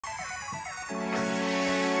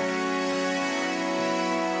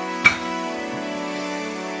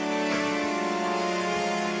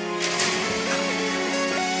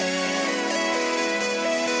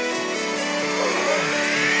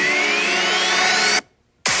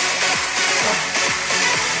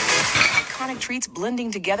treats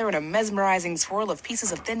blending together in a mesmerizing swirl of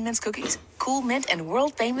pieces of Thin Mints cookies, Cool Mint, and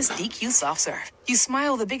world-famous DQ soft serve. You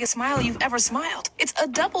smile the biggest smile you've ever smiled. It's a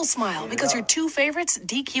double smile because your two favorites,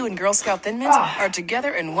 DQ and Girl Scout Thin Mints, are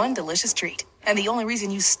together in one delicious treat. And the only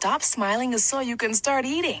reason you stop smiling is so you can start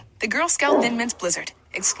eating. The Girl Scout Thin Mints Blizzard,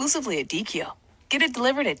 exclusively at DQ. Get it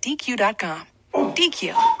delivered at DQ.com.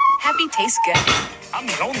 DQ. Happy tastes good. I'm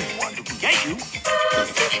the only one who can get you.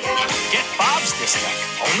 Get Bob's discount.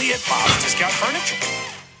 Only at Bob's Discount Furniture.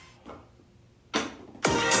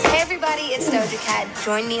 Hey everybody, it's Doja Cat.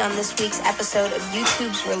 Join me on this week's episode of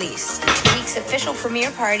YouTube's Release, the week's official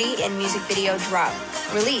premiere party and music video drop.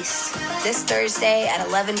 Release this Thursday at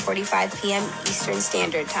 11:45 p.m. Eastern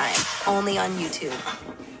Standard Time, only on YouTube.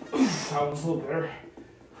 That was a little better.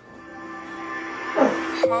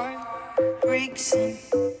 Heart breaks and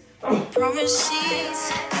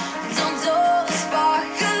promises don't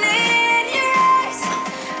sparkle in your eyes.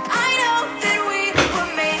 I know that we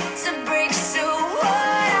were made to break, so what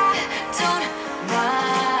I don't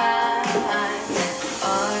mind.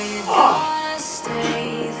 Are you gonna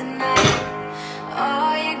stay the night?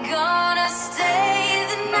 Are you gonna stay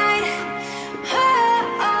the night?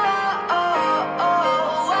 Oh, oh, oh,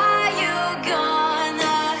 oh. Are you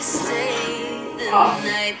gonna stay the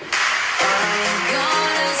night? Are you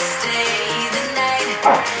gonna stay the night?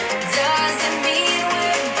 Doesn't mean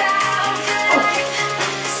we're bound for life.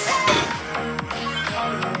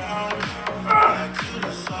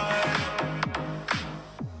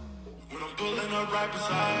 When I'm pulling up right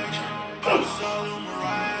beside you, pops all on my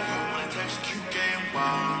ride. When I text QK and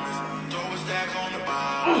wireless, throw a stack on the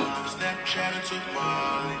bar. Never Snapchat and took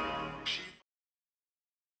mine.